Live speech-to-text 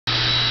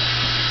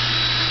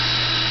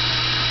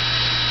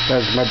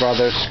There's my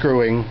brother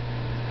screwing.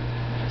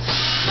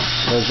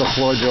 There's the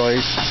floor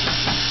joist.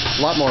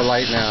 A lot more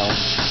light now.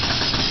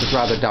 It was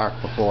rather dark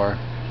before.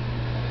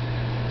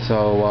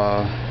 So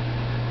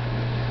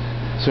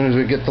as soon as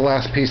we get the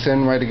last piece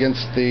in right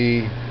against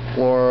the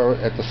floor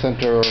at the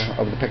center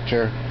of the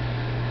picture,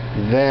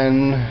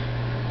 then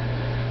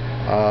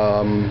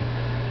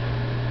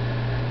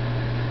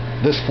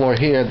this floor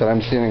here that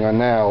I'm standing on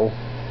now,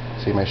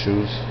 see my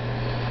shoes,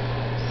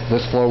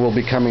 this floor will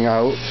be coming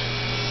out,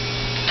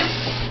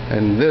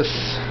 and this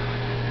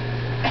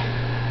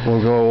will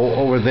go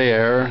over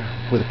there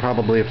with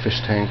probably a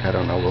fish tank. I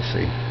don't know, we'll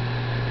see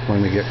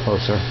when we get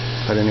closer.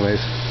 But anyways,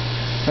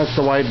 that's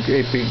the wide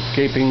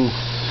gaping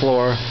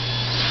floor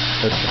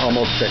that's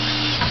almost fixed.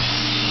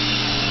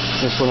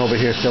 This one over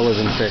here still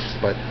isn't fixed,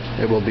 but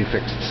it will be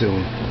fixed soon.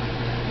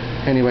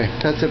 Anyway,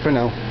 that's it for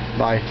now.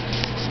 Bye.